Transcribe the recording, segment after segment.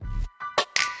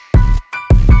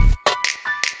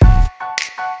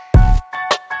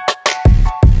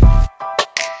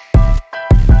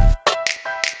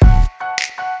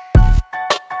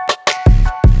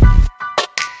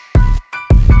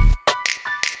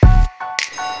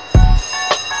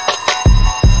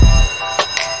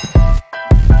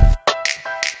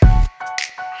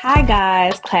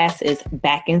guys, class is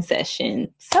back in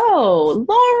session. So,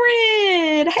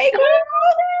 Lauren, hey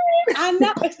girl. I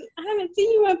know. I haven't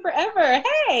seen you in forever.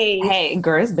 Hey. Hey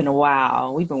girl, it's been a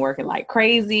while. We've been working like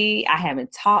crazy. I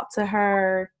haven't talked to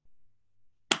her.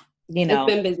 You know,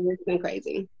 it's been busy. It's been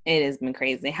crazy. It has been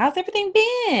crazy. How's everything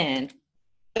been?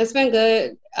 It's been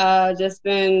good. Just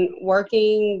been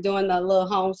working, doing the little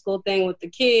homeschool thing with the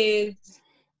kids.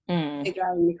 They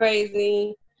driving me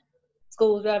crazy.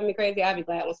 School's driving me crazy. I'll be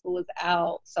glad when school is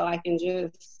out so I can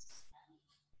just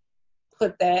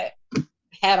put that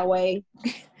hat away.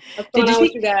 What's going on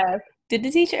with you guys? Did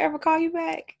the teacher ever call you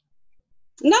back?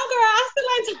 No, girl. I still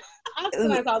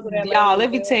like talk to them. Y'all,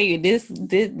 let me tell you, this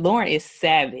Lauren is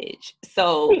savage.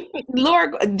 So,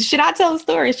 Lauren, should I tell a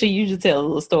story or should you just tell a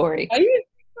little story?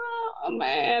 Oh,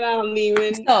 man, I don't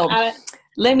even. So,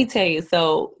 let me tell you.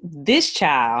 So, this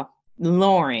child,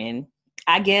 Lauren,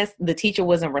 I guess the teacher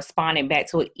wasn't responding back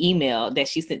to an email that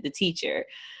she sent the teacher.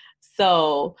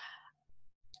 So,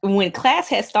 when class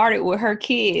had started with her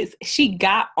kids, she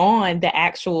got on the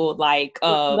actual the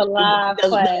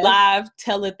live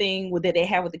tele thing that they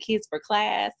have with the kids for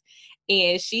class,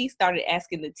 and she started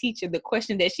asking the teacher the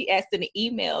question that she asked in the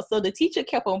email. So the teacher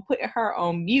kept on putting her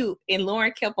on mute, and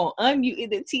Lauren kept on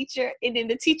unmuting the teacher, and then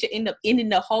the teacher ended up ending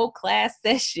the whole class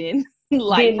session.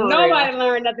 Like nobody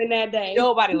learned nothing that day.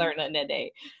 Nobody learned nothing that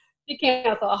day. She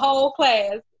canceled a whole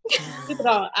class. People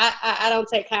don't. I don't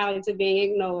take kindly to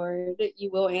being ignored.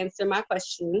 You will answer my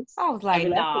questions. I was like,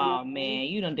 nah, man,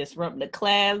 you don't disrupt the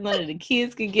class. None of the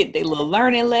kids can get their little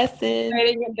learning lesson. They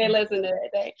didn't get their lesson that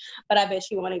day. But I bet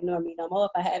she won't ignore me no more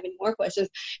if I have any more questions.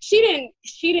 She didn't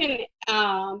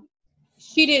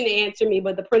answer me,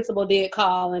 but the principal did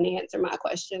call and answer my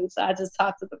questions. So I just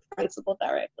talked to the principal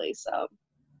directly. So,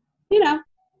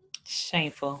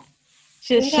 shameful.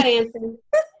 Just got answered.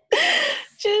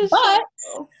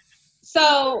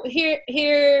 So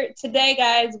here today,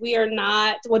 guys, we are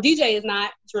not. Well, DJ is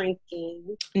not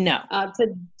drinking. No.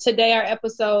 Today, our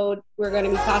episode, we're going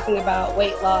to be talking about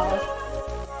weight loss.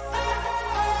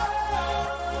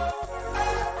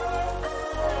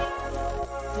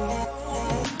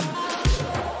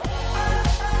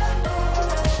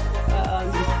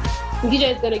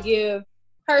 DJ is going to give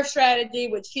her strategy,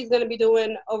 which she's going to be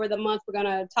doing over the month. We're going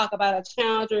to talk about a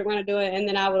challenge we're going to do it, and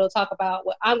then I will talk about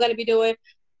what I'm going to be doing.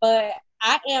 But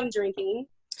I am drinking.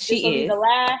 This will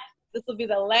be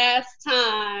the last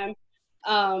time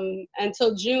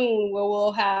until June where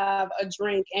we'll have a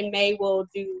drink. In May we'll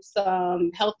do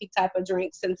some healthy type of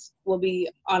drink since we'll be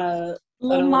on a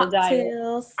little diet.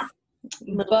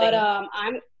 But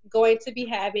I'm going to be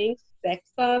having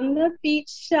Sex on the Beach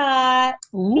shot.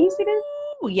 Ooh, can you see this?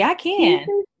 Yeah, I can.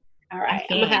 All right,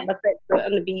 I'm gonna have a Sex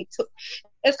on the Beach.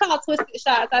 It's called Twisted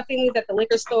Shots. I've seen these at the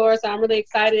liquor store, so I'm really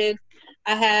excited.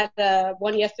 I had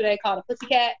one yesterday called a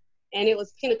Pussycat, and it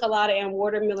was pina colada and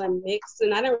watermelon mix,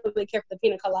 and I didn't really care for the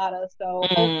pina colada, so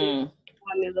hopefully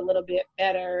one is a little bit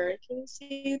better. Can you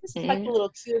see? This is like a little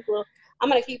cute little. I'm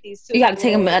gonna keep these two. You got to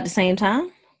take them at the same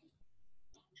time.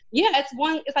 Yeah, it's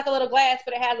like a little glass,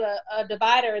 but it has a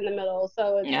divider in the middle,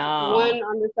 so it's one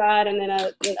on this side and then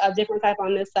a different type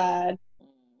on this side.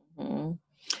 Mm-hmm.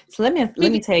 So let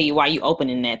me tell you why you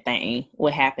opening that thing.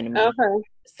 What happened to me? Okay.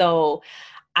 So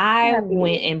I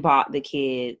went and bought the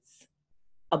kids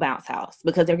a bounce house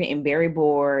because they're getting very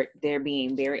bored. They're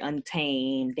being very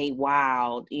untamed. They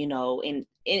wild, and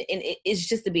it's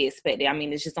just to be expected. I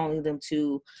mean, it's just only them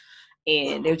two,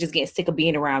 and they're just getting sick of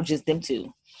being around just them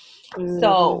two. Mm-hmm.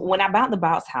 So when I bought the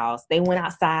bounce house, they went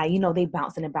outside, they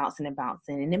bouncing and bouncing and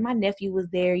bouncing. And then my nephew was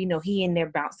there, he in there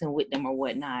bouncing with them or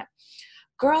whatnot.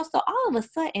 Girl, so all of a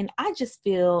sudden I just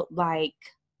feel like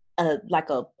a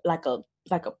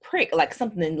prick, like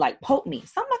something like poked me.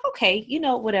 So I'm like, okay,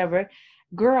 whatever.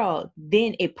 Girl,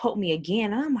 then it poked me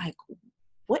again. And I'm like,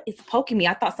 what is poking me?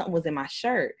 I thought something was in my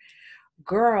shirt.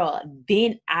 Girl,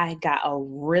 then I got a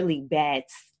really bad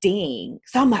sting.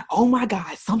 So I'm like, oh my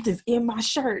God, something's in my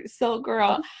shirt. So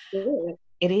girl,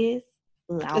 it is.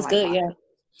 It's good, God. Yeah.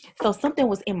 So something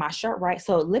was in my shirt, right?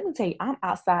 So let me tell you, I'm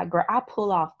outside, girl. I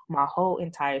pull off my whole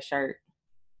entire shirt.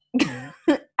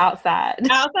 Outside?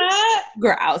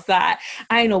 Girl, outside.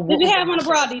 I ain't know what. Did you have on a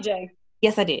bra, DJ?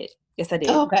 Yes, I did.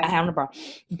 Oh, okay. I had on a bra.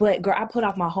 But girl, I put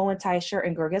off my whole entire shirt,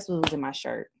 and girl, guess what was in my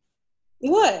shirt?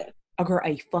 What?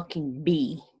 A fucking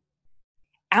bee.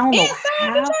 I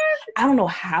don't know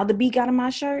how the bee got in my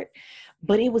shirt,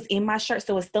 but it was in my shirt.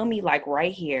 So it stung me like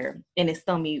right here, and it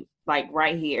stung me like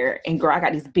right here. And girl, I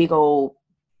got these big old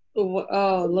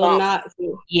little knots.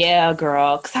 Yeah,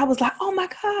 girl. Cause I was like, oh my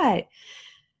God.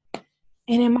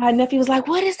 And then my nephew was like,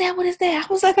 what is that? What is that?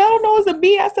 I was like, I don't know. It's a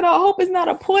bee. I said, I hope it's not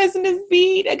a poisonous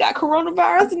bee that got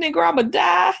coronavirus and then girl, I'ma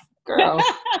die. Girl.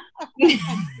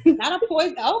 Not a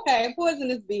poison. Okay,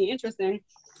 poisonous bee. Interesting.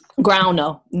 Ground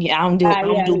no. Yeah, I don't do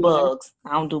Yeah. bugs.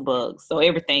 I don't do bugs. So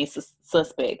everything's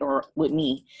suspect or with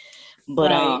me.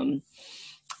 But Right.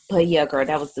 but yeah, girl,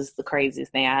 that was just the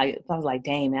craziest thing. I was like,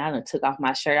 dang, man, I done took off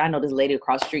my shirt. I know this lady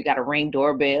across the street got a Ring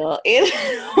doorbell. And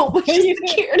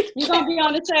security. You're going to be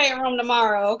on the shade room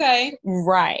tomorrow, okay?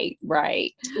 Right.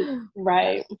 Right.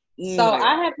 Mm. So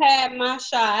I have had my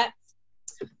shot.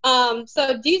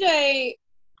 So DJ,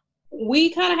 we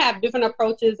kind of have different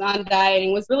approaches on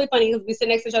dieting. What's really funny because we sit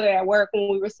next to each other at work when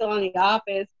we were still in the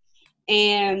office.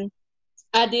 And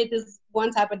I did this one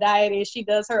type of diet and she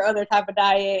does her other type of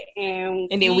diet, and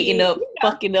then we end up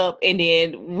fucking up, and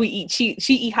then we eat she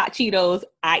eat hot Cheetos,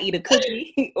 I eat a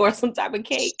cookie or some type of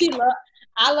cake.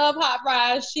 I love hot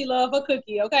fries, she love a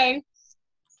cookie. Okay,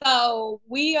 so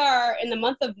we are in the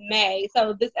month of May,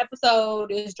 so this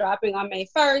episode is dropping on May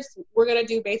 1st. We're going to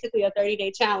do basically a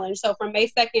 30-day challenge. So from May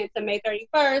 2nd to May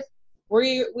 31st,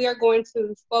 we are going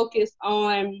to focus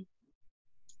on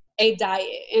a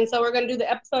diet. And so we're going to do the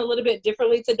episode a little bit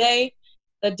differently today.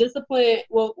 The discipline,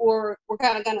 we're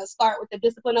kind of going to start with the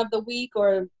discipline of the week,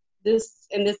 or this,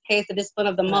 in this case, the discipline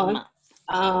of the month,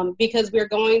 because we're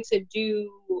going to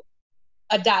do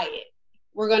a diet.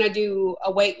 We're going to do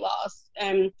a weight loss.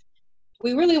 And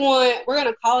we're going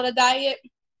to call it a diet,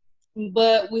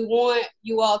 but we want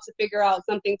you all to figure out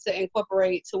something to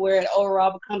incorporate to where it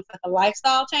overall becomes like a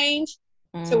lifestyle change,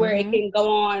 to where it can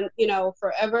go on,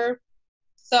 forever.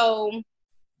 So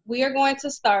we are going to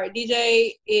start.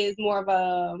 DJ is more of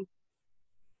a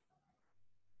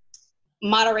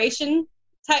moderation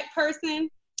type person.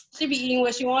 She be eating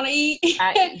what she want to eat.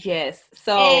 Yes.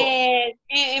 So and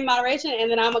in moderation, and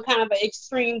then I'm a kind of an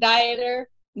extreme dieter.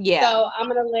 Yeah. So I'm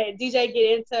gonna let DJ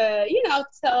get into,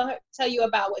 tell you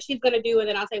about what she's gonna do, and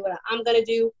then I'll tell you what I'm gonna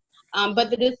do. But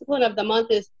the discipline of the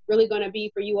month is really gonna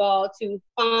be for you all to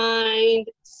find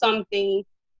something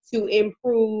to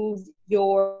improve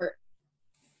your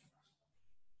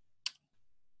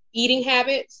eating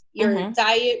habits, your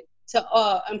diet,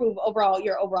 to improve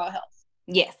your overall health.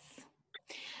 Yes.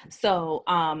 So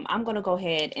I'm gonna go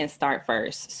ahead and start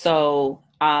first. So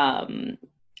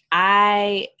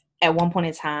I at one point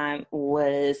in time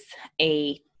was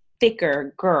a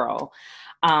thicker girl,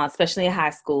 especially in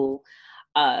high school.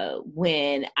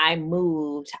 When I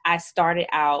moved, I started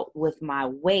out with my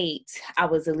weight. I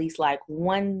was at least like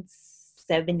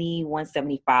 170,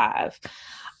 175,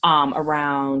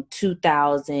 around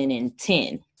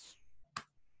 2010.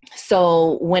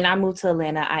 So when I moved to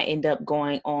Atlanta, I ended up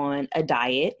going on a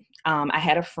diet. I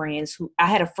had a friend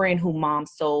who mom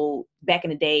sold back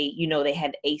in the day. They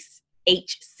had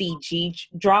HCG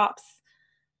drops.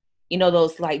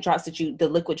 Those like drops the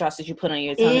liquid drops that you put on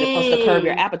your tongue that's supposed to curb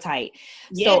your appetite.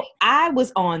 Yes. So I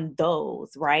was on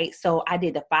those, right? So I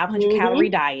did the 500 calorie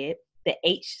diet, the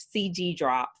HCG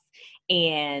drops,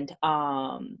 and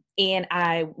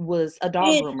I was a dog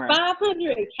groomer.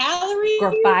 500 calories?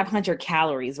 Girl, 500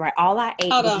 calories, right? All I ate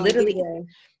was literally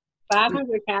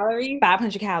 500 calories?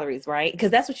 500 calories, right?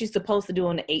 Because that's what you're supposed to do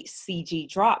on the HCG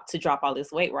drop to drop all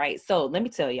this weight, right? So let me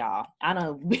tell y'all, I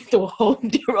done went through a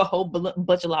whole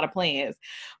bunch, a lot of plans.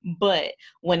 But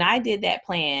when I did that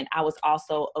plan, I was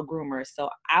also a groomer. So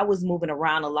I was moving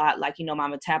around a lot. Like, my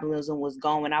metabolism was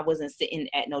going. I wasn't sitting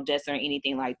at no desk or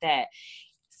anything like that.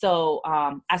 So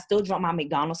I still drank my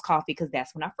McDonald's coffee because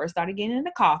that's when I first started getting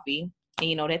into coffee.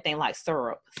 And that thing like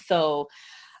syrup. So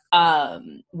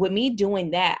with me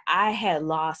doing that, I had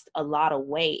lost a lot of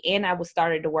weight, and I was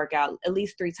started to work out at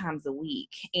least 3 times a week.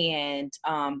 And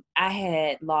I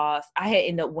had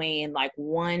ended up weighing like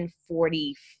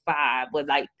 145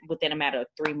 within a matter of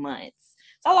 3 months.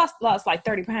 So I lost like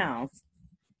 30 pounds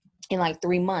in like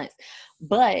 3 months.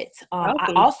 But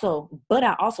I also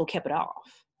kept it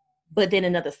off. But then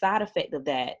another side effect of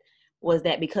that was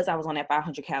that because I was on that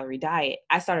 500 calorie diet,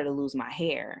 I started to lose my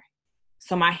hair.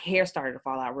 So my hair started to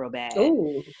fall out real bad.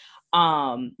 Ooh.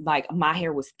 Like my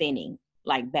hair was thinning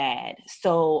like bad.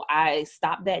 So I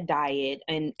stopped that diet.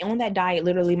 And on that diet,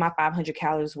 literally my 500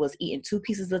 calories was eating 2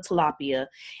 pieces of tilapia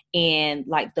and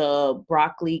like the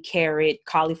broccoli, carrot,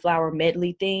 cauliflower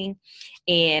medley thing.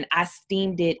 And I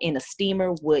steamed it in a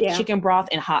steamer with chicken broth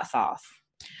and hot sauce.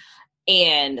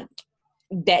 And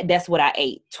that's what I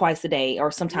ate twice a day,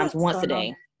 or sometimes once a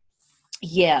day.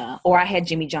 Yeah. Or I had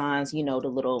Jimmy John's, the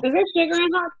little. Is there sugar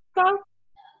in hot sauce?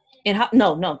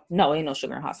 No, ain't no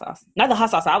sugar in hot sauce. Not the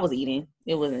hot sauce I was eating.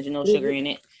 It wasn't no sugar in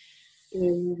it.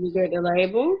 You get the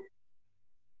label?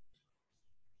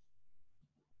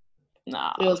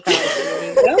 No. It was probably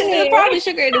sugar. Go It was ahead. probably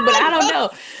sugar in it,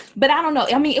 but I don't know.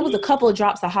 I mean, it was a couple of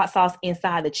drops of hot sauce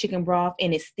inside the chicken broth,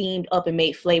 and it steamed up and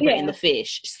made flavor in the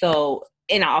fish. So,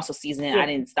 and I also seasoned it. I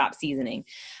didn't stop seasoning,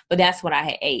 but that's what I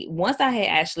had ate. Once I had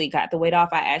actually got the weight off,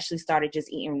 I actually started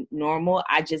just eating normal.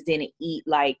 I just didn't eat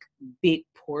like big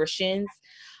portions.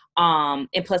 And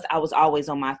plus I was always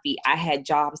on my feet. I had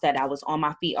jobs that I was on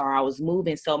my feet or I was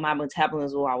moving, so my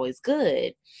metabolism was always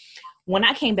good. When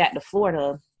I came back to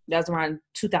Florida, that was around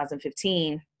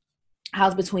 2015, I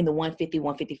was between the 150,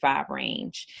 155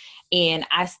 range. And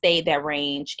I stayed that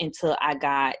range until I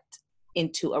got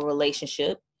into a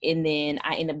relationship. And then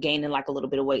I ended up gaining like a little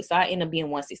bit of weight. So I ended up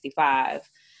being 165.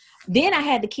 Then I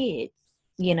had the kids.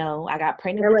 You know, I got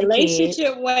pregnant with the kids.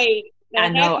 Relationship weight. I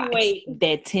know,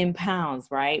 that 10 pounds,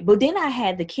 right? But then I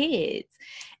had the kids.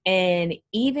 And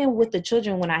even with the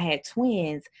children, when I had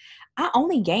twins, I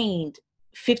only gained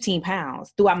 15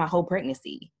 pounds throughout my whole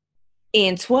pregnancy.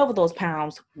 And 12 of those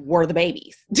pounds were the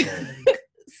babies.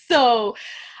 So,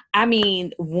 I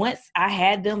mean, once I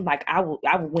had them, like I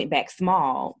went back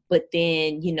small, but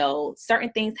then, you know,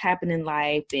 certain things happened in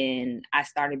life and I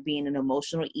started being an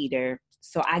emotional eater.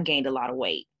 So I gained a lot of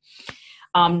weight.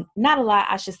 Not a lot,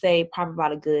 I should say, probably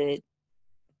about a good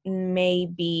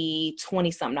maybe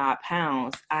 20 something odd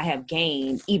pounds I have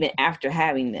gained even after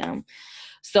having them.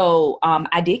 So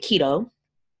I did keto.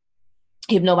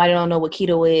 If nobody don't know what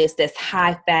keto is, that's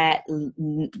high fat,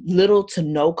 little to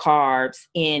no carbs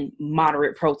and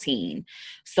moderate protein.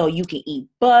 So you can eat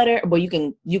butter, but you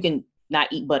can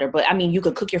not eat butter, but I mean, you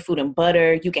can cook your food in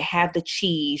butter. You can have the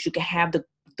cheese. You can have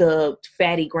the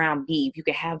fatty ground beef. You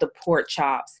can have the pork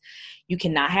chops. You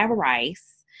cannot have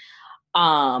rice.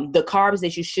 The carbs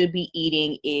that you should be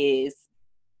eating is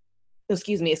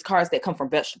carbs that come from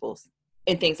vegetables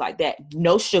and things like that.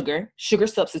 No sugar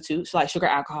substitutes like sugar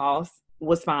alcohols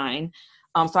was fine.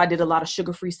 So I did a lot of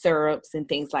sugar-free syrups and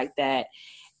things like that.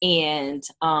 And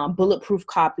bulletproof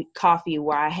coffee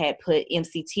where I had put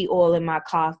MCT oil in my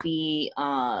coffee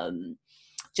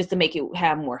just to make it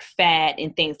have more fat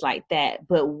and things like that.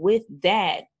 But with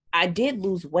that, I did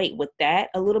lose weight with that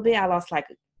a little bit. I lost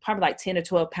probably 10 or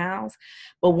 12 pounds.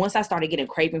 But once I started getting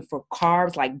craving for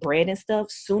carbs like bread and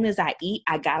stuff, soon as I eat,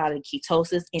 I got out of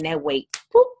ketosis and that weight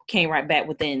came right back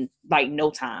within like no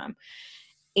time.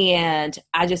 And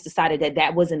I just decided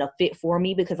that wasn't a fit for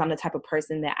me because I'm the type of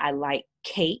person that I like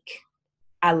cake,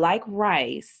 I like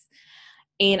rice,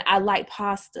 and I like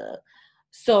pasta.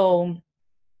 So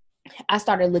I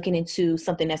started looking into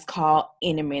something that's called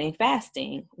intermittent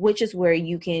fasting, which is where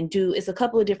you can do, it's a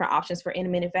couple of different options for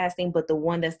intermittent fasting, but the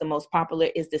one that's the most popular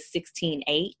is the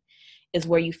 16-8, is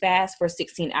where you fast for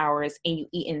 16 hours and you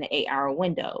eat in the 8-hour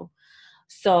window.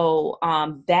 So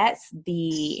that's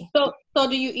the. So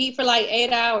do you eat for like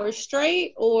 8 hours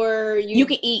straight, or you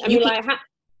can eat?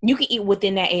 You can eat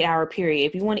within that 8-hour period.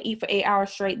 If you want to eat for 8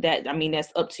 hours straight,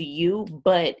 that's up to you.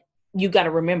 But you got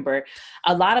to remember,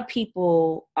 a lot of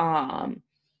people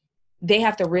they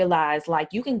have to realize like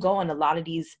you can go on a lot of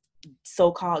these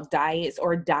so-called diets,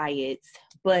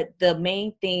 but the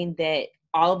main thing that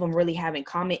all of them really have in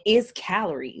common is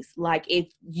calories. Like if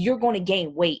you're going to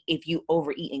gain weight if you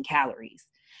overeat in calories,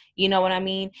 you know what I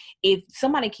mean? If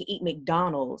somebody can eat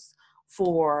McDonald's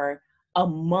for a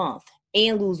month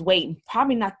and lose weight,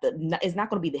 probably it's not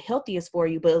going to be the healthiest for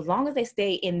you, but as long as they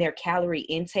stay in their calorie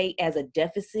intake as a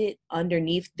deficit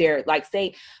underneath their, like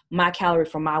say my calorie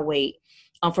for my weight,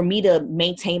 for me to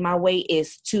maintain my weight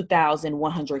is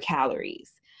 2,100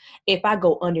 calories. If I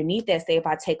go underneath that, say if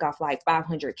I take off like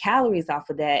 500 calories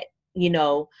off of that, you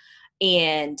know,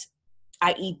 and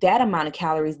I eat that amount of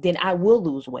calories, then I will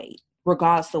lose weight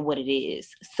regardless of what it is.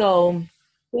 So,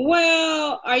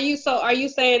 well, are you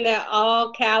saying that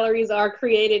all calories are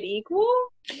created equal?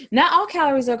 Not all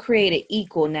calories are created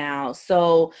equal now.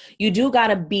 So you do got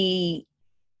to be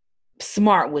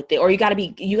smart with it, or you got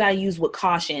to use with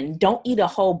caution. Don't eat a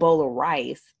whole bowl of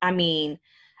rice. I mean,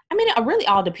 it really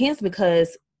all depends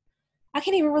because I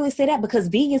can't even really say that because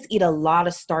vegans eat a lot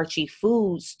of starchy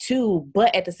foods too.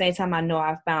 But at the same time, I know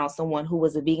I found someone who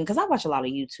was a vegan because I watch a lot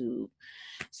of YouTube.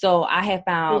 So I have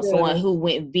found someone who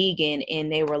went vegan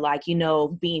and they were like, you know,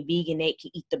 being vegan, they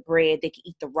can eat the bread, they can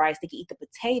eat the rice, they can eat the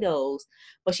potatoes.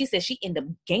 But she said she ended up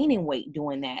gaining weight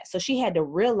doing that. So she had to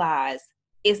realize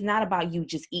it's not about you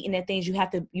just eating at things. You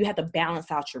have to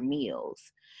balance out your meals.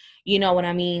 You know what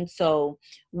I mean? So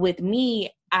with me,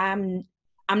 I'm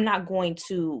not going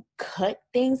to cut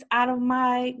things out of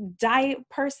my diet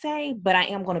per se, but I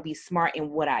am going to be smart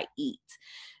in what I eat.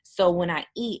 So when I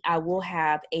eat, I will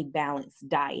have a balanced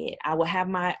diet. I will have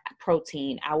my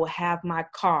protein. I will have my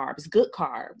carbs, good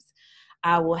carbs.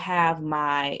 I will have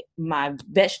my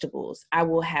vegetables. I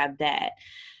will have that.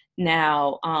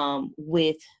 Now,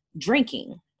 with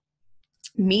drinking,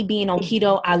 me being on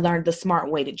keto, I learned the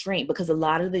smart way to drink, because a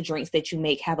lot of the drinks that you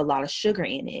make have a lot of sugar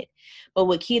in it. But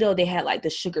with keto, they had like the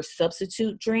sugar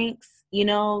substitute drinks, you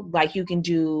know, like you can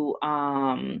do,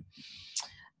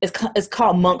 it's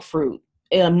called monk fruit.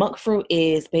 Monk fruit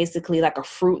is basically like a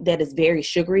fruit that is very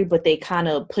sugary, but they kind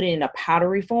of put it in a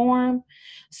powdery form.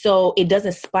 So it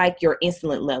doesn't spike your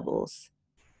insulin levels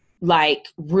like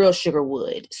real sugar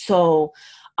would. So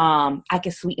I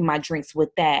can sweeten my drinks with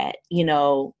that, you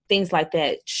know, things like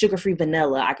that. Sugar-free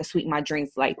vanilla, I can sweeten my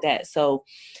drinks like that. So,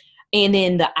 and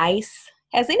then the ice.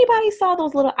 Has anybody saw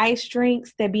those little ice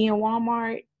drinks that be in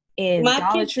Walmart and My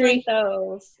Dollar kids Tree? drink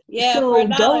those. Yeah, for So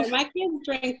 $1. those, My kids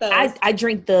drink those. I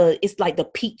drink it's like the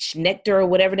peach nectar or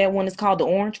whatever that one is called, the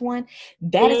orange one.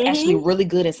 That is actually really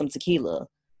good in some tequila.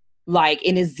 Like,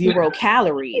 and it's 0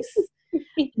 calories.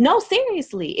 No,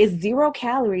 seriously, it's 0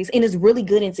 calories and it's really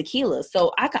good in tequila.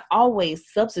 So I can always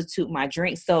substitute my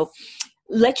drink. So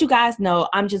let you guys know,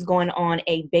 I'm just going on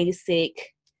a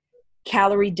basic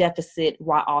calorie deficit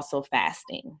while also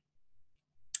fasting.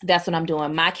 That's what I'm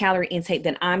doing. My calorie intake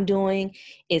that I'm doing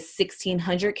is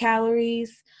 1,600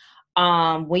 calories.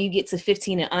 When you get to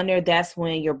 15 and under, that's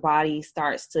when your body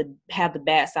starts to have the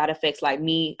bad side effects. Like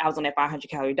me, I was on that 500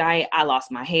 calorie diet. I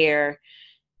lost my hair,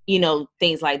 you know,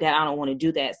 things like that. I don't want to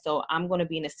do that. So I'm going to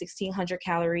be in a 1,600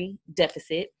 calorie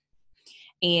deficit.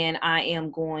 And I am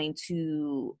going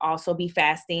to also be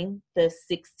fasting the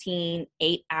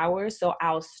 8 hours. So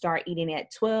I'll start eating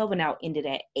at 12 and I'll end it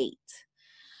at 8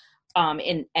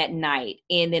 at night.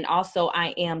 And then also I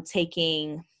am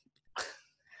taking,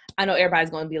 I know everybody's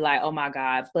going to be like, oh my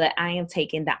God, but I am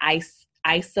taking the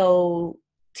ISO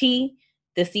tea,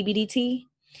 the CBD tea.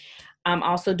 I'm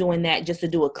also doing that just to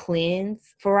do a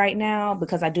cleanse for right now,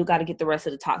 because I do got to get the rest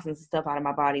of the toxins and stuff out of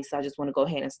my body. So I just want to go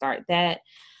ahead and start that.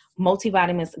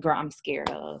 Multivitamins, girl, I'm scared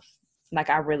of. Like,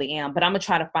 I really am. But I'm going to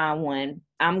try to find one.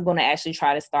 I'm going to actually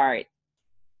try to start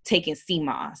taking sea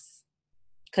moss,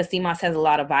 because sea moss has a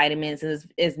lot of vitamins and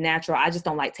is natural. I just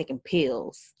don't like taking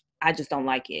pills. I just don't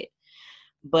like it.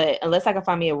 But unless I can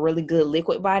find me a really good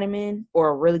liquid vitamin or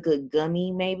a really good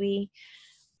gummy, maybe.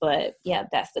 But yeah,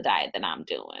 that's the diet that I'm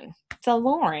doing. So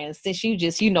Lauren, since you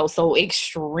just, you know, so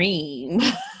extreme,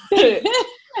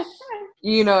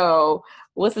 you know,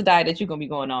 what's the diet that you're going to be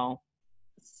going on?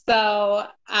 So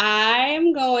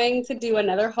I'm going to do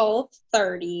another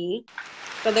Whole30.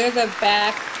 So there's a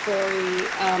backstory.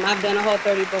 I've done a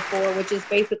Whole30 before, which is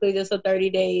basically just a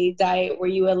 30-day diet where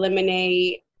you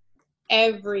eliminate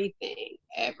everything,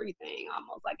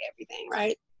 almost like everything,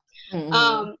 right?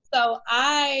 Mm-hmm. So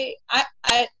I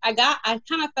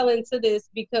kind of fell into this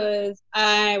because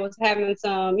I was having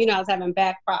some, I was having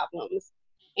back problems.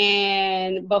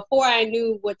 And before I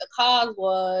knew what the cause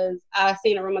was, I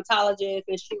seen a rheumatologist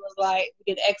and she was like,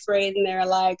 we did x-rays and they're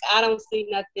like, I don't see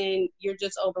nothing. You're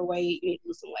just overweight. You need to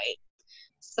lose some weight.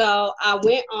 So I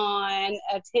went on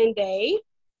a 10-day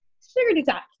sugar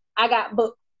detox. I got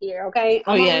books here, okay?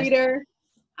 I'm a reader.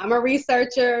 I'm a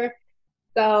researcher.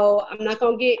 So I'm not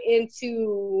going to get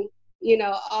into,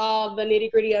 all the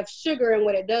nitty gritty of sugar and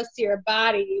what it does to your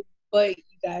body, but you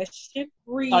guys should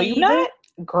read. Are you not?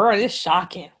 Girl, it's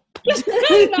shocking. It's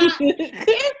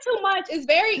too much. It's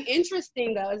very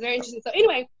interesting, though. It's very interesting. So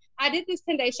anyway, I did this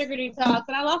 10-day sugar detox,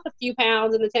 and I lost a few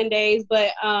pounds in the 10 days,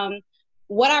 but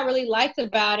what I really liked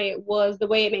about it was the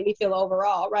way it made me feel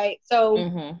overall, right?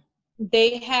 So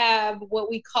they have what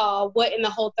we call, what in the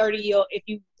Whole30, if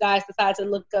you guys decide to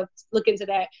look into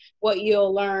that, what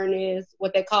you'll learn is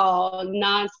what they call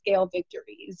non-scale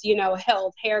victories,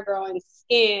 health, hair growing,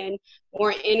 skin,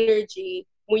 more energy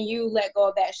when you let go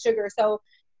of that sugar. So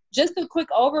just a quick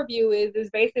overview is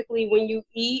basically when you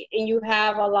eat and you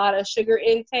have a lot of sugar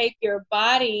intake, your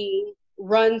body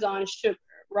runs on sugar,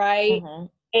 right?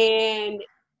 And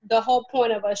the whole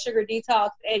point of a sugar detox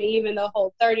and even the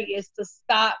Whole30 is to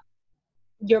stop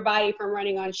your body from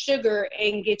running on sugar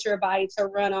and get your body to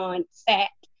run on fat,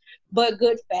 but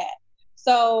good fat.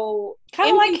 So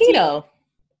kind of like keto.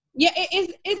 Yeah,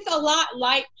 it's a lot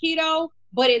like keto,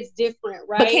 but it's different,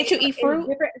 right? But can't you eat fruit?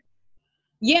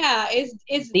 Yeah, it's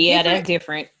yeah, that's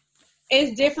different.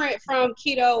 It's different from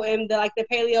keto and the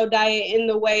paleo diet in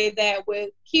the way that with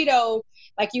keto,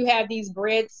 like you have these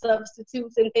bread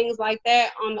substitutes and things like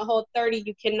that. On the Whole30,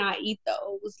 you cannot eat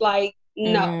those. Like,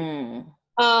 no.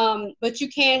 But you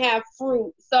can have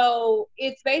fruit. So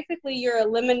it's basically you're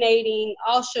eliminating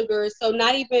all sugars. So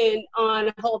not even on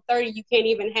Whole30, you can't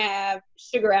even have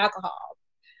sugar alcohol.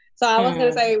 So I was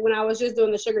going to say, when I was just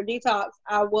doing the sugar detox,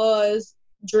 I was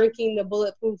drinking the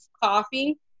bulletproof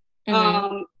coffee.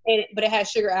 But it has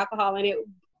sugar, alcohol in it.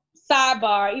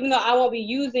 Sidebar, even though I won't be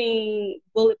using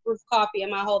bulletproof coffee in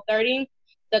my Whole30,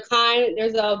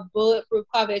 there's a bulletproof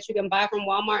coffee that you can buy from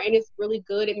Walmart, and it's really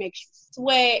good. It makes you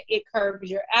sweat. It curbs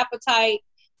your appetite.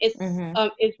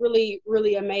 It's really,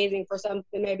 really amazing for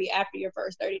something maybe after your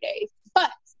first 30 days.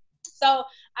 But so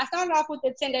I started off with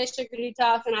the 10-day sugar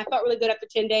detox, and I felt really good after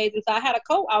 10 days. And so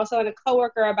I was telling a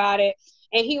coworker about it,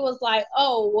 and he was like,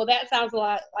 "Oh, well, that sounds a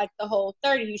lot like the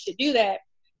Whole30. You should do that."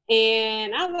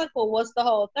 And I was like, "Well, what's the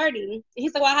Whole30?"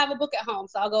 He's like, "Well, I have a book at home,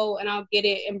 so I'll go and I'll get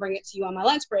it and bring it to you on my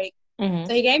lunch break."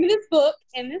 So he gave me this book,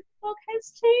 and this book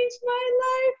has changed my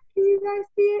life. Can you guys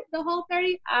see it? The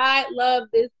Whole30. I love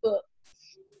this book.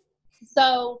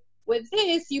 So with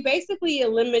this, you basically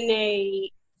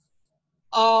eliminate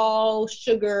all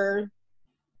sugar,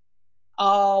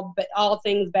 all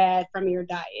things bad from your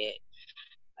diet.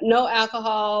 No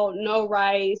alcohol, no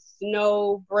rice,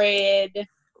 no bread.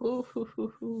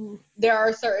 There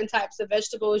are certain types of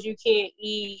vegetables you can't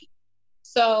eat.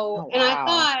 So, and I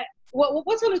thought,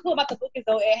 what's really cool about the book is,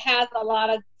 though, it has a lot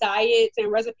of diets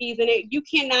and recipes in it. You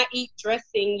cannot eat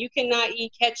dressing. You cannot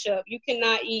eat ketchup. You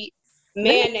cannot eat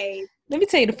mayonnaise. Let me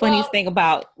tell you the funniest thing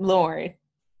about Lauren.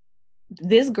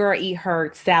 This girl eat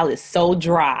her salad so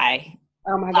dry.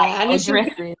 Oh my God.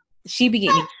 She be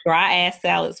getting dry ass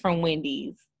salads from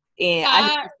Wendy's. And I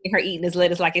just see her eating this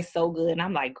lettuce like it's so good. And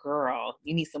I'm like, girl,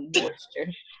 you need some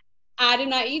moisture. I do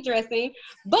not eat dressing.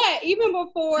 But even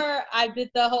before I did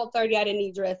the Whole30, I didn't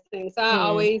eat dressing. So I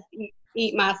always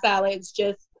eat my salads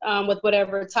just with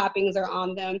whatever toppings are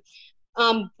on them.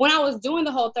 When I was doing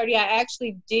the Whole30, I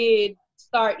actually did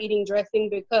start eating dressing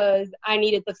because I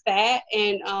needed the fat.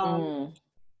 And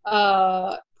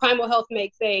Primal Health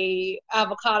makes a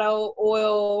avocado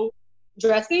oil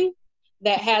dressing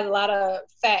that has a lot of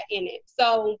fat in it.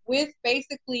 So with the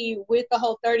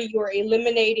Whole30, you are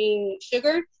eliminating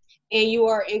sugar and you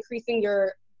are increasing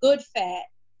your good fat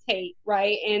take,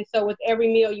 right? And so with every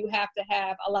meal, you have to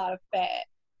have a lot of fat.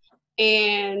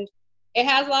 And it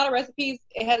has a lot of recipes.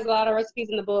 It has a lot of recipes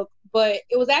in the book, but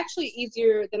it was actually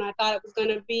easier than I thought it was going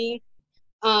to be.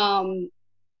 And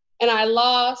I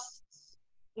lost,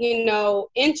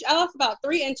 I lost about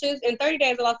 3 inches. In 30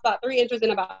 days, I lost about 3 inches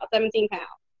and about 17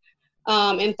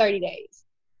 pounds in 30 days.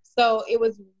 So it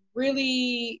was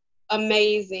really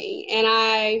amazing. And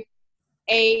I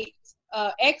ate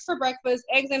eggs for breakfast,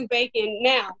 eggs and bacon.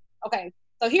 Now, okay,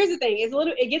 so here's the thing.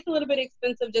 It gets a little bit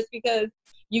expensive just because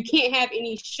you can't have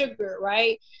any sugar,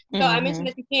 right? So I mentioned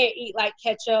that you can't eat like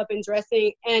ketchup and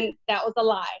dressing, and that was a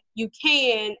lie. You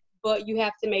can, but you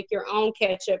have to make your own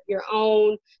ketchup, your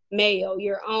own mayo,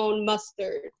 your own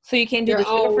mustard. So you can't do the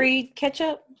sugar-free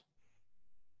ketchup?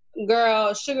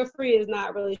 Girl, sugar-free is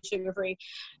not really sugar-free.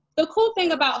 The cool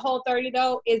thing about Whole30,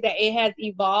 though, is that it has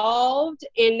evolved,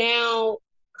 and now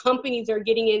companies are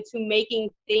getting into making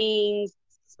things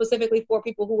specifically for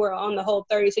people who are on the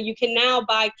Whole30. So you can now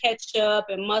buy ketchup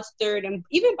and mustard and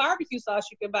even barbecue sauce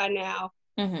you can buy now.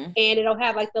 And it'll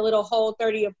have like the little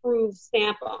Whole30 approved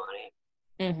stamp on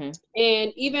it.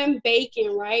 And even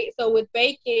bacon, right? So with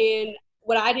bacon,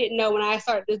 what I didn't know when I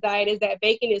started this diet is that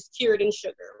bacon is cured in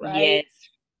sugar, right?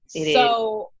 Yes,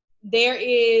 so there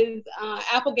is,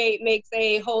 Applegate makes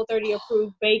a Whole30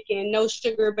 approved bacon, no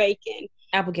sugar bacon.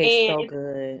 Applegate's so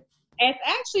good. It's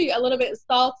actually a little bit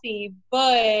salty,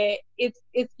 but it's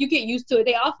you get used to it.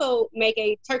 They also make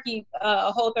a turkey,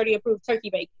 Whole30 approved turkey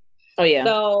bacon. Oh yeah.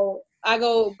 So I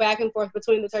go back and forth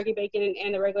between the turkey bacon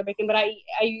and the regular bacon, but I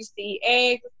used to eat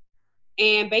eggs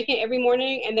and bacon every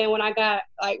morning, and then when I got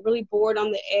like really bored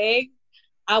on the egg,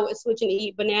 I would switch and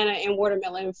eat banana and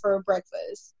watermelon for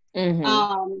breakfast.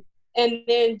 And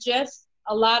then just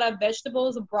a lot of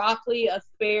vegetables, broccoli,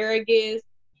 asparagus,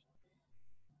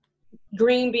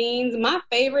 green beans. My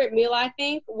favorite meal, I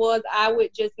think, was I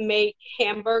would just make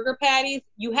hamburger patties.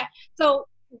 So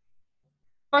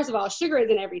first of all, sugar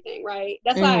isn't everything, right?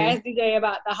 That's why I asked DJ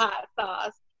about the hot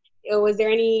sauce. Was there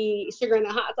any sugar in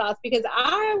the hot sauce? Because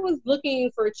I was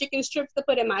looking for chicken strips to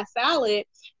put in my salad,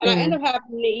 and I ended up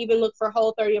having to even look for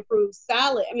Whole30 approved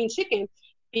chicken,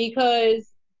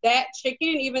 because that chicken,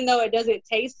 even though it doesn't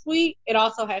taste sweet, it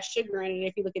also has sugar in it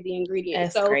if you look at the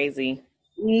ingredients. That's crazy.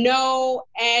 No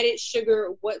added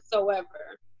sugar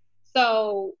whatsoever.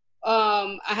 So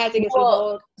I had to get some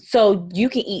whole. So you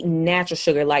can eat natural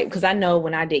sugar, like, because I know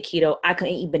when I did keto, I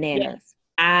couldn't eat bananas.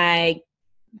 Yeah.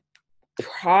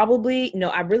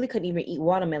 I really couldn't even eat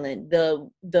watermelon.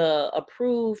 The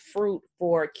approved fruit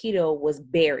for keto was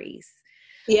berries.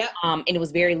 Yeah. And it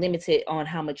was very limited on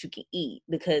how much you can eat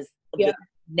because of the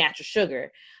natural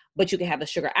sugar. But you can have the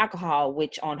sugar alcohol,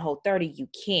 which on Whole30 you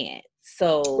can't.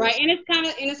 So right, and it's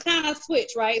kind of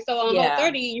switch, right? So on Whole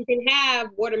 30, you can have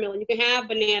watermelon, you can have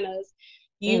bananas,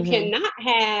 you cannot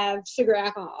have sugar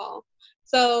alcohol.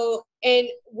 So, and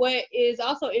what is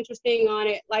also interesting on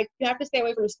it, like you have to stay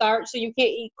away from starch, so you can't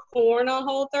eat corn on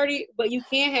Whole 30, but you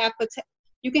can have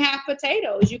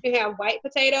potatoes, you can have white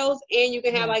potatoes, and you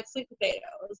can have like sweet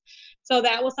potatoes. So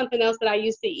that was something else that I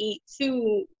used to eat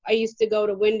too. I used to go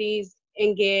to Wendy's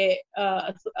and get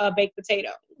a baked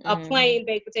potato, a plain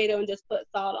baked potato, and just put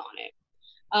salt on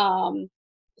it.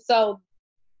 So,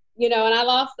 you know, and I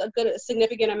lost a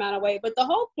significant amount of weight. But the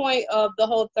whole point of the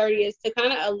Whole 30 is to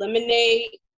kind of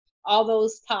eliminate all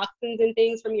those toxins and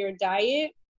things from your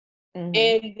diet.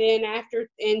 And then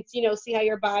you know, see how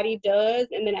your body does.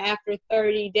 And then after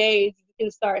 30 days, you can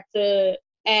start to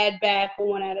add back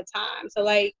one at a time. So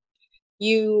like,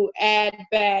 you add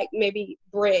back maybe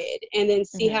bread and then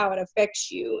see how it affects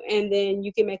you. And then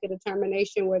you can make a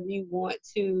determination whether you want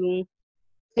to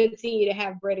continue to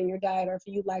have bread in your diet or if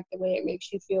you like the way it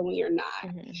makes you feel when you're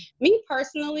not. Me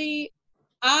personally,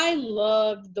 I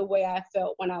loved the way I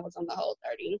felt when I was on the Whole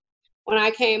 30. When I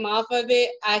came off of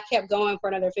it, I kept going for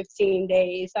another 15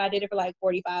 days. So I did it for like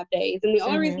 45 days. And the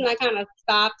only reason I kind of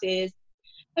stopped is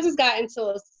I just got into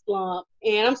a slump.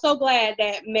 And I'm so glad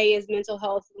that May is Mental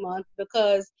Health Month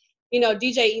because, you know,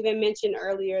 DJ even mentioned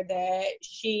earlier that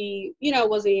she, you know,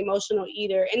 was an emotional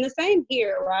eater. And the same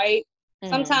here, right?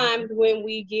 Sometimes when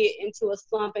we get into a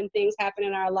slump and things happen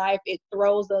in our life, it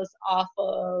throws us off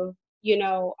of, you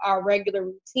know, our regular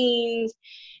routines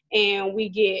and we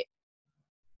get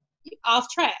off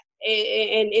track.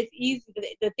 And it's easy.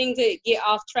 The things that get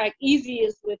off track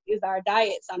easiest with is our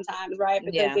diet sometimes, right?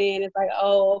 Because then it's like,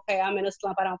 oh, okay, I'm in a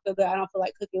slump. I don't feel good. I don't feel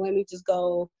like cooking. Let me just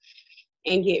go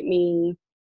and get me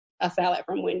a salad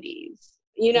from Wendy's,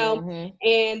 you know?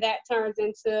 And that turns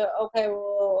into, okay,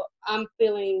 well, I'm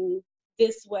feeling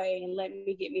this way and let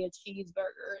me get me a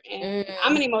cheeseburger. And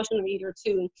I'm an emotional eater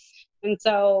too. And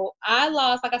so I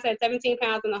lost, like I said, 17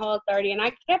 pounds in the Whole 30, and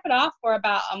I kept it off for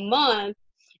about a month.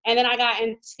 And then I got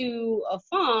into a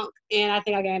funk, and I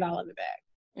think I gained all of it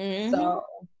back. So,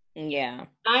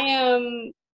 I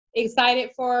am excited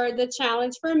for the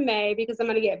challenge for May because I'm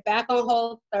going to get back on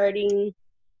Whole 30.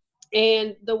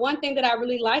 And the one thing that I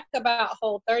really like about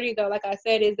Whole 30, though, like I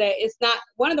said, is that it's not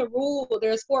one of the rules.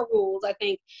 There's 4 rules, I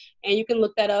think, and you can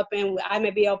look that up, and I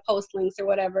maybe I'll post links or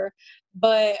whatever.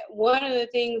 But one of the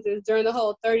things is during the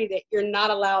Whole 30 that you're not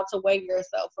allowed to weigh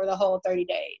yourself for the whole 30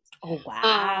 days. Oh,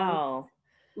 wow.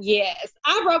 Yes,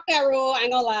 I broke that rule. I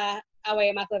ain't gonna lie. I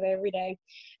weigh myself every day.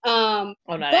 Oh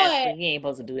no, but you ain't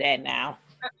supposed to do that now.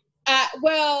 But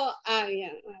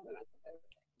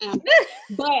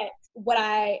what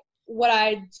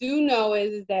I do know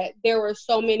is that there were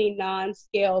so many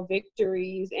non-scale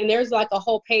victories, and there's like a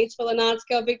whole page full of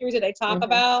non-scale victories that they talk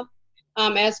about,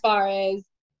 as far as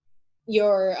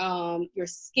your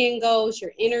skin goes,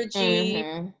 your energy,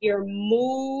 your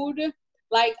mood.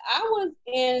 Like when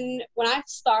I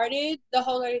started the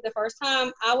Whole 30 the first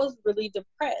time, I was really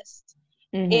depressed.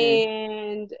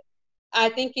 And I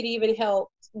think it even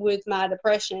helped with my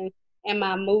depression and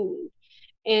my mood.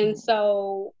 And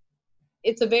so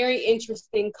it's a very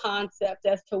interesting concept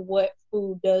as to what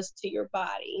food does to your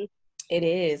body. It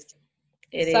is.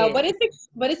 But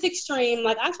it's extreme.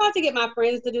 Like I tried to get my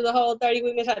friends to do the Whole 30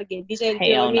 with me. I tried to get DJ to do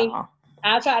it with me.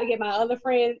 I tried to get my other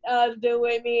friends to do it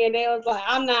with me, and they was like,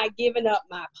 I'm not giving up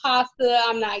my pasta.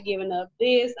 I'm not giving up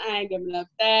this. I ain't giving up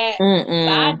that. So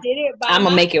I did it by myself. I'm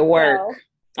going to make it work.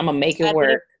 I'm going to make it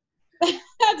work. I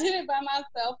did it by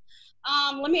myself.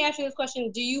 Let me ask you this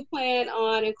question. Do you plan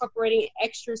on incorporating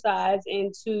exercise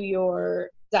into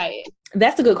your diet?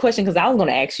 That's a good question because I was going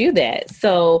to ask you that.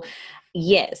 So,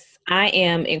 yes, I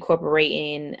am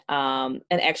incorporating an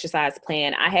exercise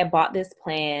plan. I had bought this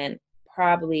plan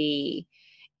probably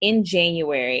in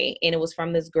January, and it was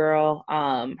from this girl.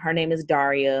 Her name is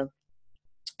Daria.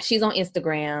 She's on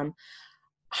Instagram.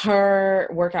 Her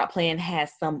workout plan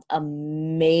has some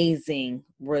amazing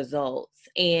results,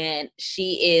 and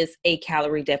she is a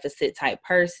calorie deficit type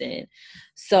person.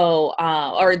 So,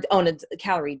 or on a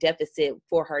calorie deficit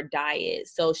for her diet.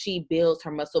 So she builds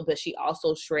her muscle, but she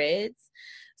also shreds.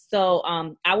 So,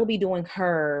 I will be doing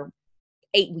her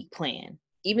 8-week plan.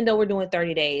 Even though we're doing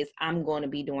 30 days, I'm going to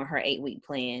be doing her 8-week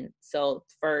plan. So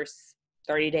first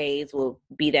 30 days will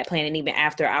be that plan. And even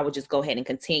after, I would just go ahead and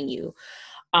continue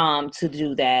to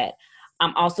do that.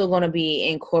 I'm also going to be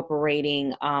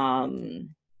incorporating,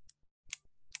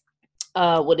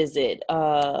 what is it?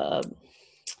 I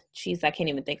can't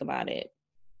even think about it.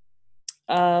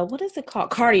 What is it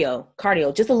called?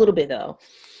 Cardio, just a little bit though.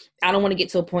 I don't want to get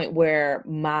to a point where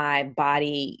my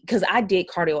body, because I did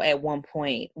cardio at one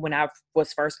point when I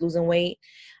was first losing weight,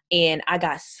 and I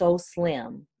got so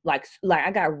slim, like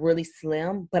I got really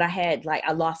slim, but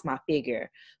I lost my figure.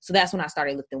 So that's when I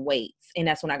started lifting weights, and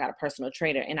that's when I got a personal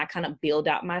trainer, and I kind of build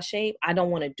out my shape. I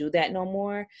don't want to do that no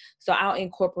more. So I'll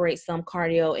incorporate some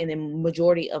cardio, and then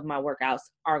majority of my workouts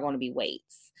are going to be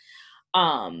weights.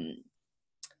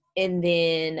 And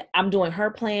then I'm doing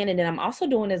her plan. And then I'm also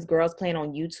doing this girl's plan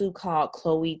on YouTube called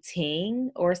Chloe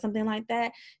Ting or something like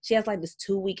that. She has like this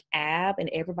 2-week ab, and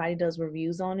everybody does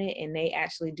reviews on it. And they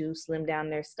actually do slim down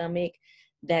their stomach.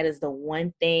 That is the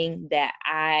one thing that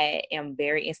I am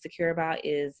very insecure about,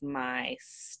 is my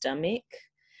stomach.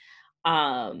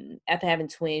 After having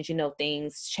twins,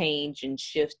 things change and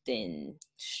shift and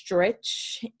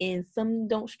stretch, and some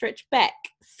don't stretch back.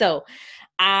 So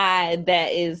that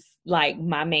is like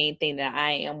my main thing that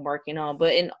I am working on.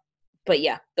 But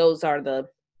yeah, those are the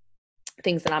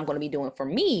things that I'm going to be doing for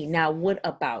me. Now, what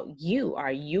about you?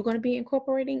 Are you going to be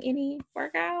incorporating any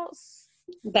workouts?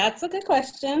 That's a good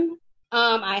question.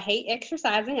 I hate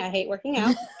exercising. I hate working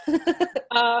out.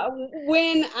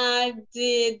 When I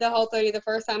did the Whole30 the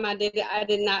first time I did it, I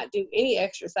did not do any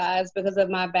exercise because of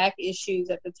my back issues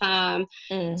at the time.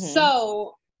 Mm-hmm.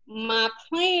 So my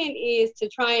plan is to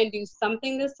try and do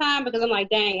something this time, because I'm like,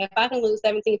 dang, if I can lose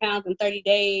 17 pounds in 30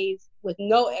 days with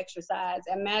no exercise,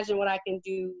 imagine what I can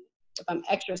do if I'm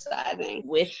exercising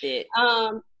with it.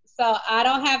 So I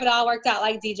don't have it all worked out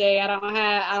like DJ. I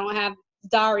don't have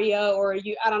Daria or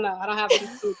you. I don't know. I don't have a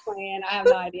YouTube plan. I have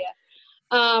no idea.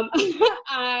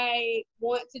 I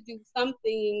want to do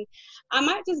something. I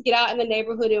might just get out in the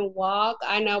neighborhood and walk.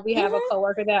 I know we have a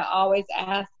coworker that always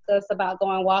asks us about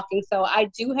going walking. So I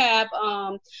do have,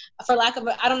 for lack of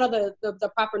I don't know the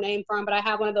proper name for them, but I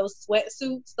have one of those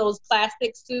sweatsuits, those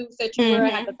plastic suits that you wear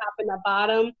at the top and the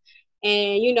bottom.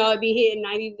 And, it'd be hitting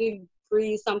 90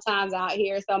 degrees sometimes out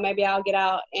here. So maybe I'll get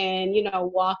out and,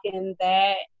 walk in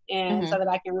that. And so that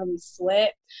I can really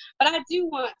sweat. But I do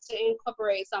want to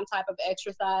incorporate some type of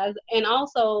exercise. And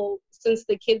also, since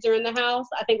the kids are in the house,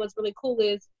 I think what's really cool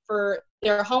is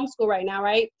they're homeschool right now,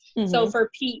 right? So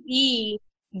for PE,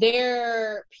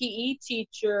 their PE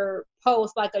teacher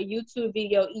posts like a YouTube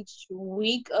video each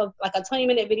week of like a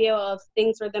 20-minute video of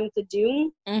things for them to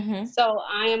do. So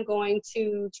I am going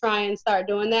to try and start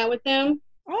doing that with them.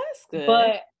 Oh, that's good.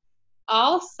 But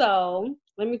also,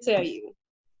 let me tell you,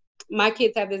 my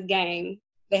kids have this game.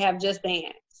 They have Just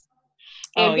Dance.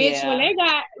 And when they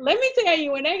got, let me tell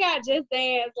you, when they got Just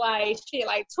Dance, like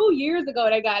 2 years ago,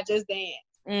 they got Just Dance.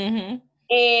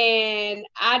 And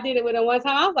I did it with them one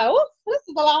time. I was like, oh, this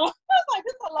is a lot of,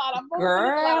 this is a lot of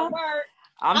work.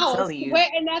 I'm telling you. I was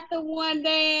sweating at the one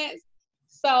dance.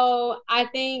 So I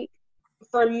think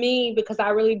for me, because I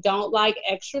really don't like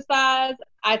exercise,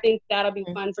 I think that'll be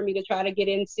fun for me to try to get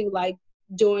into, like,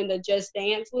 doing the Just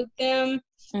Dance with them,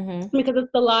 because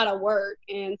it's a lot of work.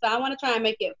 And so I want to try and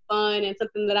make it fun and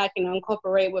something that I can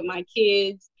incorporate with my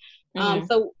kids.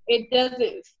 So it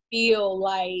doesn't feel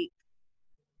like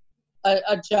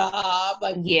a job.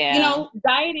 Like,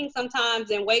 dieting sometimes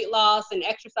and weight loss and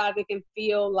exercising can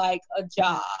feel like a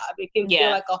job. It can feel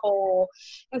like a whole.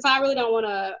 And so I really don't want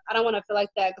to feel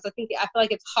like that, because I feel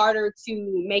like it's harder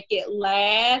to make it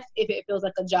last if it feels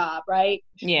like a job, right?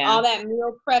 Yeah. All that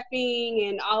meal prepping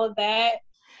and all of that.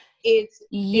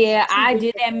 I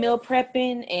did that meal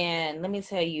prepping, and let me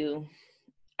tell you,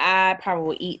 I probably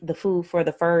would eat the food for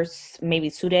the first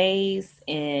maybe 2 days,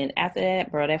 and after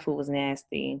that, bro, that food was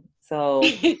nasty. So,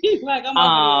 like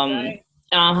I'm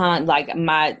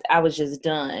I was just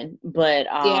done. But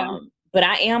but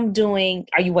I am doing.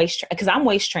 Are you because I'm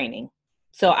waist training.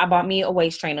 So I bought me a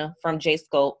waist trainer from J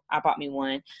Scope. I bought me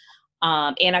one,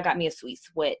 and I got me a Sweet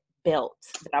Sweat belt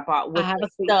that I bought with the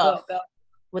stuff.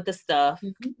 With the stuff,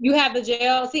 you have the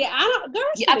gel. See, I don't.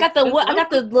 I got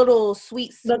the little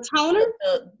sweet. The toner?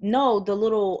 The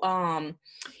little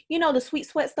the Sweet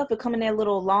Sweat stuff that come in that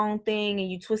little long thing,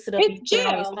 and you twist it up. It's and you gel. put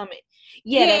it on your stomach.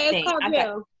 Yeah, that it's thing. Called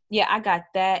gel. I got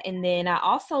that, and then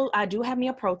I do have me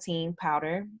a protein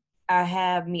powder. I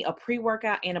have me a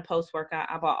pre-workout and a post-workout.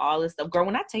 I bought all this stuff. Girl,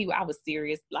 when I tell you I was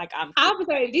serious, like I was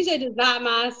saying, DJ does not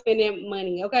mind spending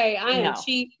money. Okay, I am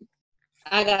cheap.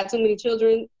 I got too many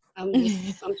children. I'm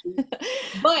cheap.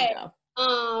 But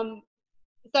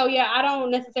so yeah, I don't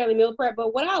necessarily meal prep.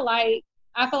 But what I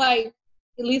feel like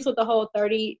at least with the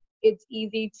Whole30, it's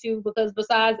easy to, because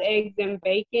besides eggs and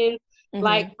bacon,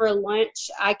 like for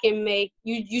lunch, I can make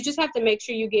you just have to make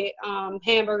sure you get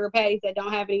hamburger patties that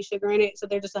don't have any sugar in it, so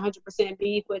they're just 100%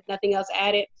 beef with nothing else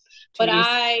added.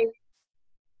 Jeez.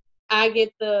 But I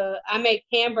make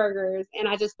hamburgers and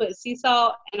I just put sea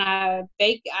salt and I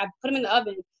put them in the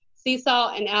oven, sea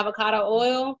salt and avocado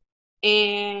oil.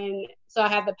 And so I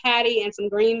have the patty and some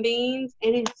green beans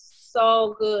and it's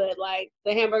so good. Like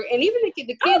the hamburger, and even the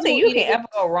kids I don't think will you eat can it. ever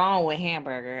go wrong with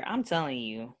hamburger. I'm telling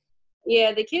you.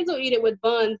 Yeah, the kids will eat it with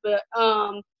buns, but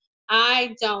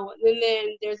I don't. And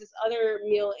then there's this other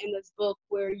meal in this book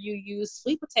where you use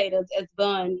sweet potatoes as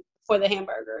bun for the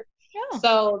hamburger. Yeah.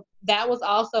 So that was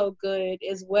also good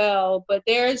as well. But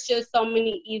there's just so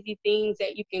many easy things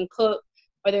that you can cook,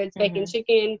 whether it's baking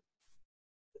chicken,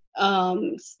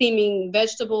 steaming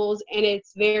vegetables, and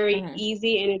it's very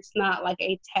easy and it's not like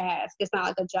a task. It's not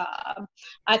like a job.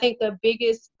 I think the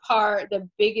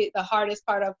hardest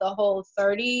part of the whole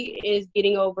 30 is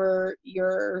getting over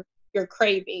your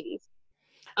cravings.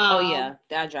 Oh yeah,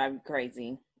 that drive me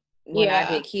crazy. When I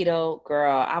did keto,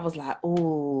 girl, I was like,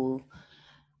 ooh.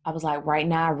 I was like, right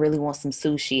now, I really want some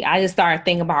sushi. I just started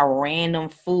thinking about random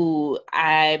food.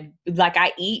 I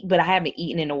eat, but I haven't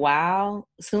eaten in a while.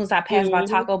 As soon as I pass by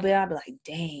Taco Bell, I'll be like,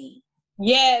 dang.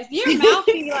 Yes, your mouth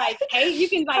be like, hey, you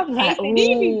can like taste it. Then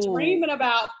you be dreaming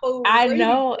about food. I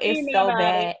know, it's so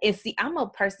bad. And see, I'm a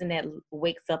person that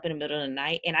wakes up in the middle of the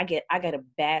night and I get a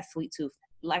bad sweet tooth.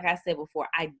 Like I said before,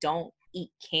 I don't eat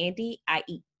candy. I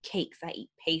eat cakes. I eat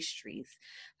pastries.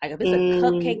 Like if it's a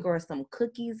cupcake or some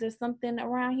cookies or something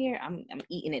around here, I'm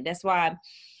eating it. That's why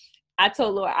I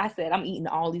told Laura, I said I'm eating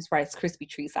all these Rice Krispie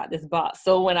treats out this box.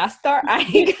 So when I start, I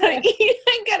ain't gotta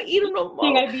eat them no more.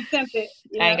 You gotta be tempted.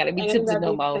 I ain't gotta be tempted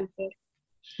no more.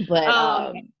 But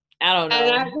I don't know.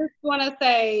 And I just want to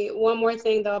say one more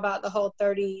thing though about the whole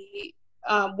 30.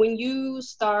 When you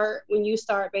start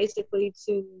basically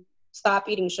to stop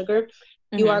eating sugar,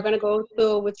 you are going to go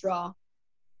through a withdrawal.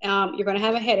 You're going to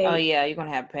have a headache. Oh yeah, you're going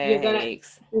to have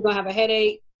headaches. You're going to have a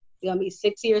headache. You're going to be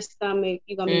sick to your stomach.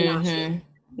 You're going to be nauseous.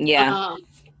 Yeah.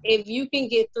 If you can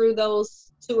get through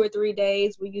those 2 or 3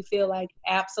 days where you feel like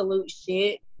absolute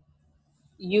shit,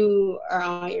 you are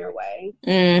on your way.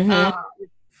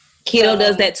 Keto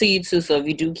does that to you too. So if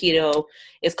you do keto,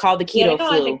 it's called the keto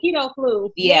flu. Like the keto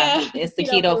flu. Yeah, it's the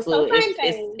keto flu.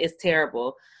 It's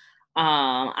terrible.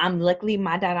 I'm luckily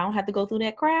my diet, I don't have to go through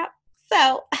that crap.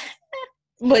 So,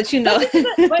 but you know,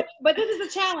 but this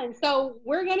is a challenge. So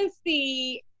we're gonna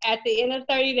see at the end of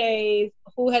 30 days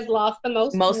who has lost the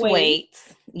most weight.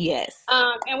 Yes.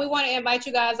 And we want to invite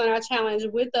you guys on our challenge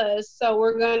with us. So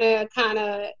we're gonna kind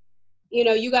of,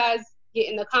 you guys get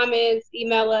in the comments,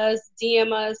 email us,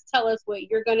 DM us, tell us what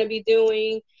you're gonna be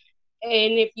doing.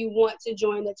 And if you want to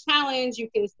join the challenge, you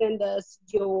can send us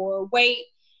your weight.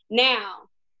 Now,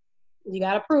 you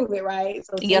got to prove it, right?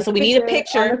 So we need a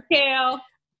picture on the scale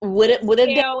with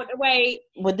the weight,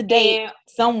 with the date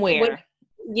somewhere.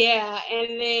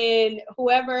 And then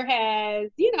whoever has,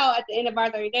 at the end of our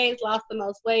 30 days lost the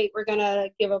most weight, we're gonna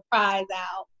give a prize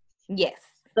out. Yes.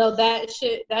 So that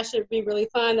should be really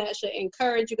fun. That should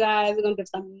encourage you guys. We're gonna give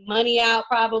some money out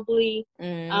probably,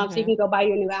 so you can go buy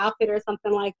your new outfit or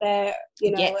something like that.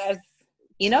 Yes.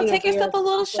 Take yourself a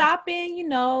little shopping.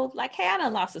 Like, hey, I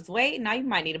done lost this weight. Now you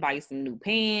might need to buy you some new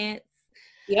pants.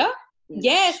 Yeah.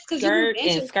 Yes, because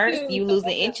skirts. You losing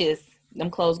inches.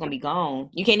 Them clothes gonna be gone.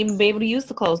 You can't even be able to use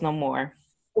the clothes no more.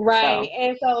 Right.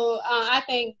 And so I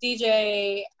think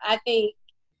DJ,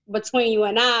 between you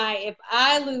and I, if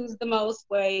I lose the most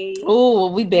weight,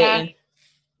 we betting.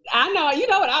 I know you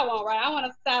know what I want, right? I want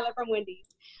a salad from Wendy's.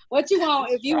 What you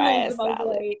want if you lose the most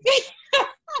weight?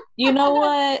 You know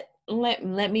what? Let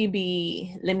me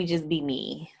just be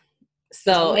me.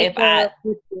 So if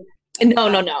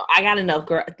no, I got enough,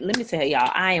 girl. Let me tell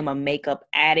y'all, I am a makeup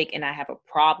addict and I have a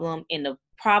problem. And the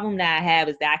problem that I have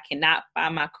is that I cannot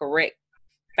find my correct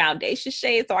foundation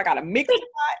shade, so I gotta mix it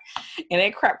up, and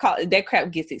that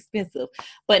crap gets expensive.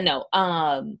 But no,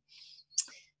 I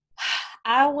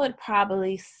would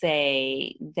probably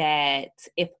say that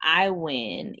if I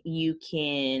win, you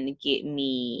can get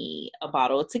me a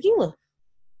bottle of tequila.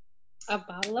 A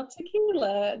bottle of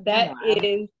tequila. That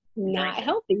is not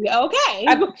healthy. Okay.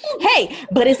 Hey,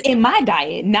 but it's in my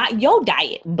diet, not your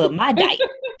diet, but my diet.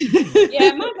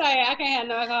 Yeah, my diet, I can't have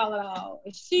no alcohol at all.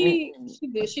 She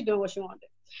doing what she wanted.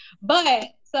 But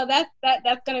so that's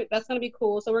gonna be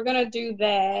cool. So we're gonna do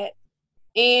that.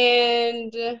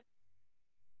 And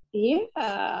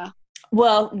yeah.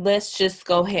 Well, let's just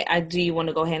go ahead. Do you want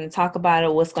to go ahead and talk about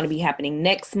it? What's going to be happening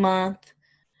next month?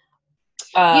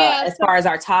 As far as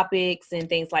our topics and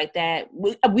things like that,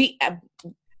 we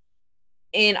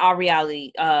in our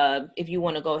reality, if you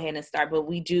want to go ahead and start, but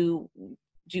we do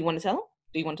you want to tell them?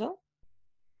 Do you want to tell them?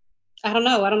 I don't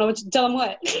know what you tell them.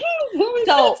 What? What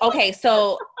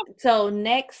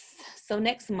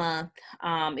next month,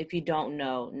 if you don't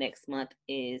know, next month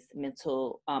is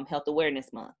Mental Health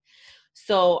Awareness Month.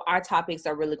 So our topics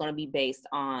are really going to be based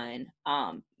on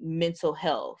mental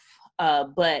health,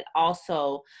 but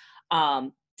also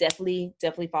definitely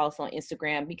follow us on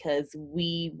Instagram, because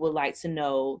we would like to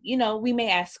know, we may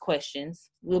ask questions,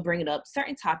 we'll bring it up,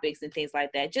 certain topics and things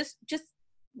like that. Just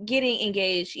getting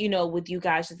engaged, with you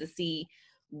guys, just to see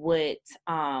what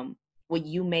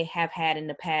you may have had in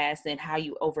the past and how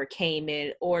you overcame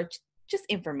it, or just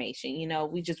information.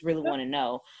 We just really want to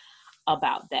know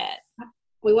about that.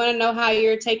 We want to know how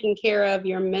you're taking care of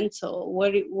your mental,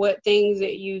 what things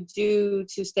that you do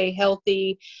to stay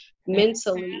healthy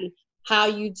mentally, how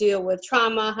you deal with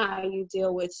trauma, how you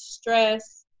deal with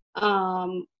stress.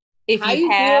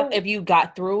 If you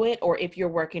got through it, or if you're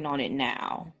working on it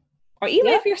now, or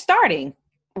even if you're starting.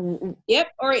 Yep.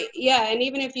 And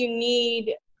even if you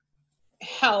need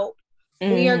help,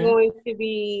 we are going to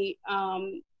be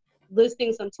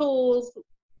listing some tools.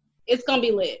 It's gonna be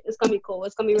lit. It's gonna be cool.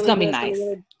 It's gonna be really good. Be nice.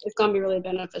 It's gonna be really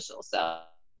beneficial. So,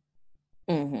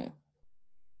 I'm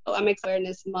excited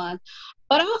this month.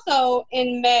 But also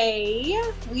in May,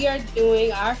 we are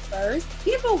doing our first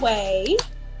giveaway.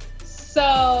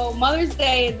 So Mother's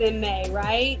Day is in May,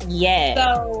 right? Yes.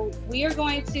 So we are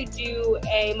going to do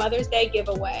a Mother's Day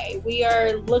giveaway. We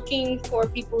are looking for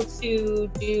people to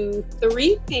do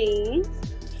 3 things,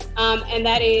 and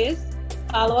that is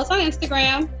follow us on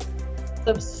Instagram,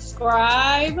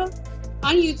 subscribe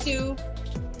on YouTube,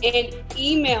 and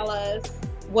email us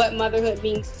what motherhood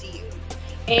means to you.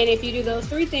 And if you do those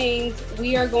 3 things,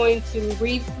 we are going to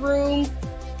read through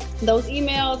those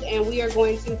emails, and we are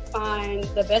going to find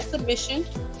the best submission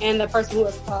and the person who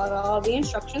has followed all the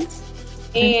instructions.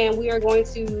 And we are going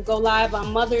to go live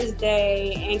on Mother's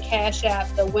Day and cash app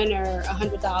the winner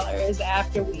 $100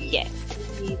 after we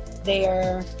see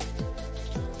their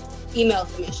email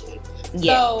submission. Yes.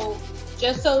 So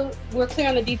just so we're clear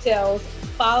on the details,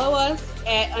 follow us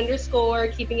at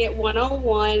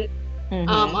 _keepingit101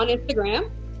 on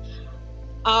Instagram.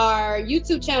 Our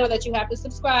YouTube channel that you have to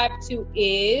subscribe to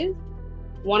is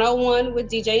 101 with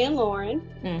DJ and Lauren.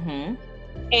 And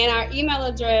our email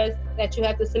address that you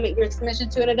have to submit your submission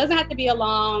to, and it doesn't have to be a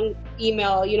long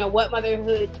email, what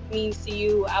motherhood means to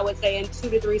you, I would say in 2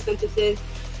 to 3 sentences,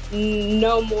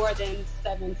 no more than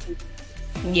 7 sentences.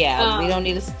 Yeah, we don't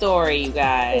need a story, you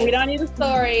guys. We don't need a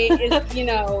story. It's,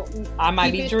 I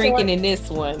might be drinking in this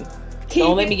one.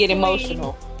 Don't let me get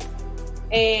emotional.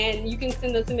 And you can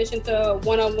send the submission to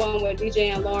 101 with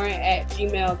DJ and Lauren at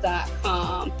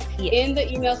gmail.com. Yes. In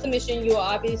the email submission, you will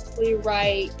obviously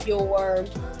write your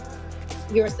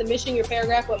submission, your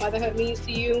paragraph, what motherhood means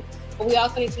to you. But we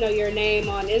also need to know your name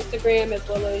on Instagram as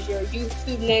well as your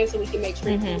YouTube name, so we can make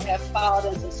sure you have followed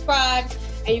and subscribed.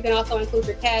 And you can also include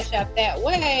your Cash App. That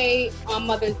way, on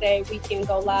Mother's Day, we can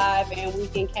go live and we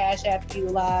can Cash App you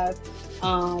live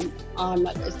on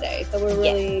Mother's Day. So we're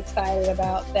really excited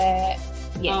about that.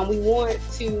 Yes. We want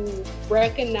to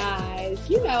recognize,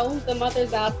 the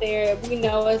mothers out there. We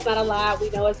know it's not a lot.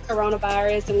 We know it's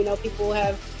coronavirus, and we know people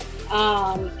have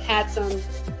had a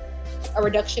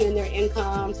reduction in their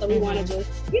income. So we want to just,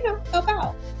 help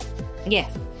out. Yes.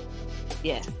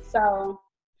 So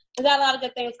we got a lot of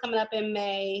good things coming up in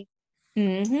May.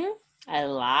 A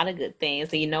lot of good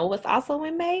things. So you know what's also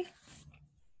in May?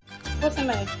 What's in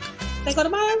May? Cinco de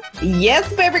Mayo?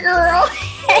 Yes, baby girl.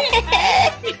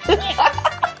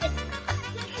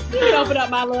 You open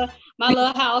up my little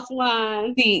house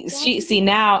wine. See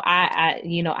now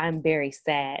I'm very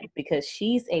sad because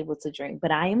she's able to drink, but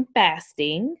I am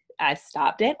fasting. I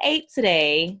stopped at 8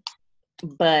 today,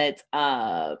 but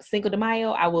Cinco de Mayo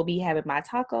I will be having my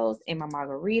tacos and my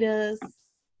margaritas,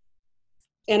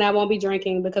 and I won't be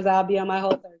drinking because I'll be on my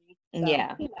whole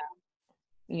 30.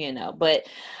 So, but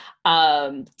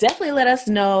definitely let us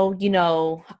know,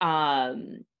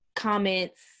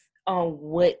 comments on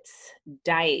what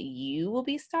diet you will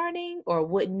be starting or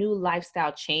what new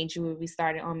lifestyle change you will be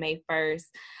starting on May 1st.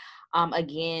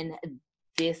 Again,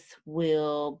 this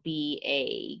will be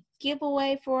a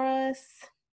giveaway for us,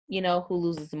 who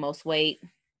loses the most weight.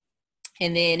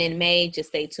 And then in May, just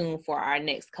stay tuned for our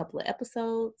next couple of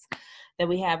episodes that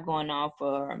we have going on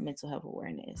for mental health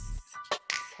awareness.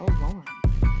 So long.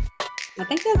 I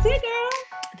think that's it, girl.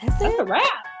 That's a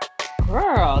wrap.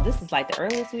 Girl, this is like the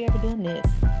earliest we ever done this.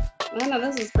 I know,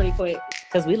 this is pretty quick.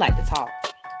 Because we like to talk.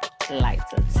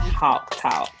 Talk.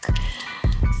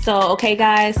 So, okay,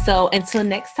 guys. So, until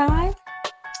next time,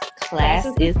 class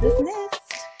is dismissed.